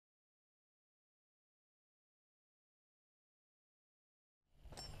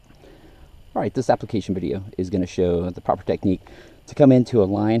All right, this application video is going to show the proper technique to come into a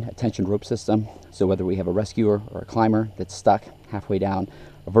line a tension rope system. So whether we have a rescuer or a climber that's stuck halfway down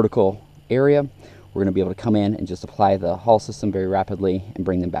a vertical area, we're going to be able to come in and just apply the haul system very rapidly and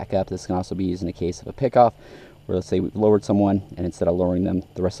bring them back up. This can also be used in a case of a pickoff, where let's say we've lowered someone and instead of lowering them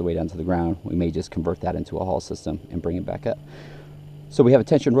the rest of the way down to the ground, we may just convert that into a haul system and bring it back up. So we have a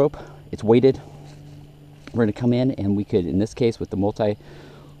tension rope, it's weighted. We're going to come in and we could, in this case with the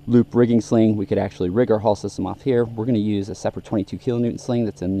multi-loop rigging sling, we could actually rig our haul system off here. We're going to use a separate 22 kilonewton sling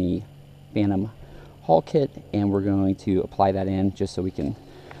that's in the Phantom haul kit, and we're going to apply that in just so we can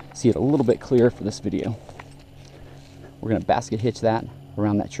see it a little bit clearer for this video. We're going to basket hitch that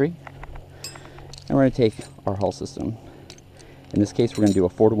around that tree, and we're going to take our haul system. In this case, we're going to do a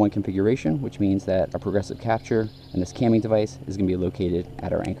 4-to-1 configuration, which means that our progressive capture and this camming device is going to be located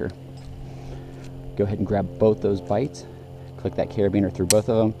at our anchor. Go ahead and grab both those bites, click that carabiner through both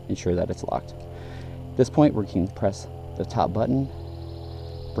of them, ensure that it's locked. At this point, we can press the top button,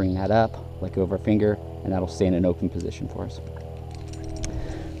 bring that up, let go of our finger, and that'll stay in an open position for us.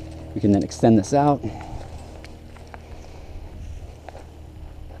 We can then extend this out,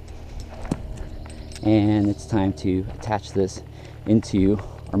 and it's time to attach this into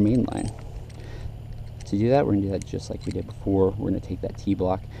our main line. To do that, we're going to do that just like we did before. We're going to take that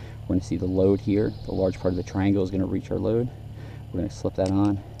T-block. We're going to see the load here. The large part of the triangle is going to reach our load. We're going to slip that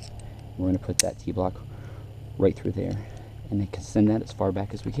on. We're going to put that T-block right through there and then extend that as far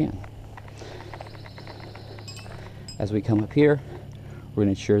back as we can. As we come up here, we're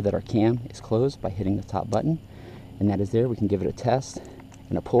going to ensure that our cam is closed by hitting the top button, and that is there. We can give it a test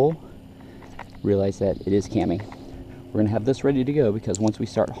and a pull. Realize that it is camming. We're going to have this ready to go because once we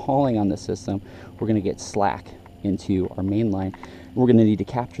start hauling on this system, we're going to get slack into our main line. We're going to need to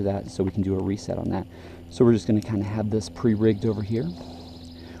capture that so we can do a reset on that. So we're just going to kind of have this pre-rigged over here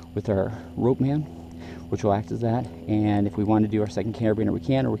with our rope man, which will act as that. And if we want to do our second carabiner, we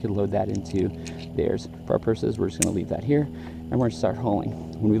can, or we could load that into theirs. For our purposes, we're just going to leave that here and we're going to start hauling.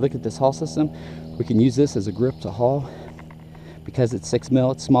 When we look at this haul system, we can use this as a grip to haul. Because it's 6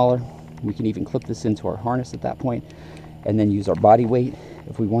 mil, it's smaller. We can even clip this into our harness at that point and then use our body weight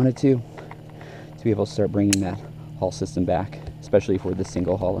if we wanted to be able to start bringing that haul system back, especially if we're the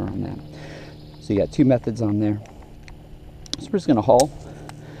single hauler on that. So you got two methods on there. So we're just going to haul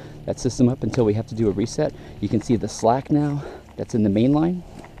that system up until we have to do a reset. You can see the slack now that's in the main line.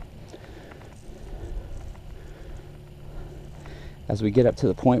 As we get up to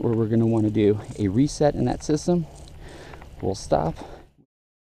the point where we're going to want to do a reset in that system, we'll stop.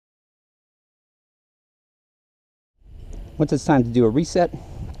 Once it's time to do a reset,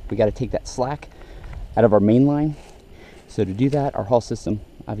 we got to take that slack out of our main line. So to do that, our haul system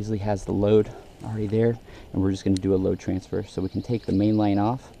obviously has the load already there, and we're just going to do a load transfer. So we can take the main line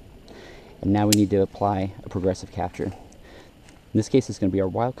off, and now we need to apply a progressive capture. In this case, it's going to be our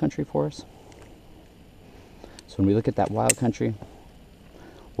wild country for us. So when we look at that wild country,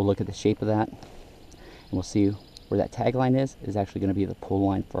 we'll look at the shape of that, and we'll see where that tag line is actually going to be the pull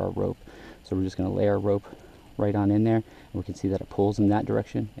line for our rope. So we're just going to lay our rope right on in there, and we can see that it pulls in that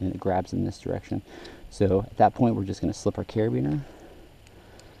direction and it grabs in this direction. So at that point, we're just going to slip our carabiner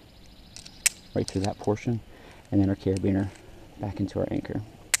right through that portion, and then our carabiner back into our anchor.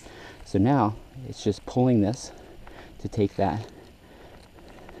 So now it's just pulling this to take that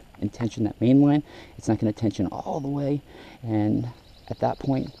and tension that main line. It's not going to tension all the way, and at that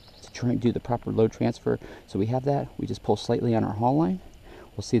point, to try and do the proper load transfer, so we have that, we just pull slightly on our haul line.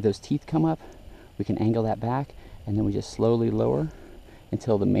 We'll see those teeth come up. We can angle that back, and then we just slowly lower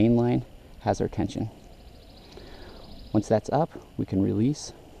until the main line has our tension. Once that's up, we can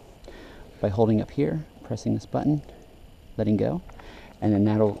release by holding up here, pressing this button, letting go, and then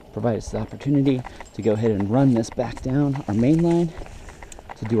that'll provide us the opportunity to go ahead and run this back down our main line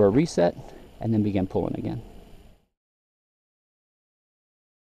to do our reset and then begin pulling again.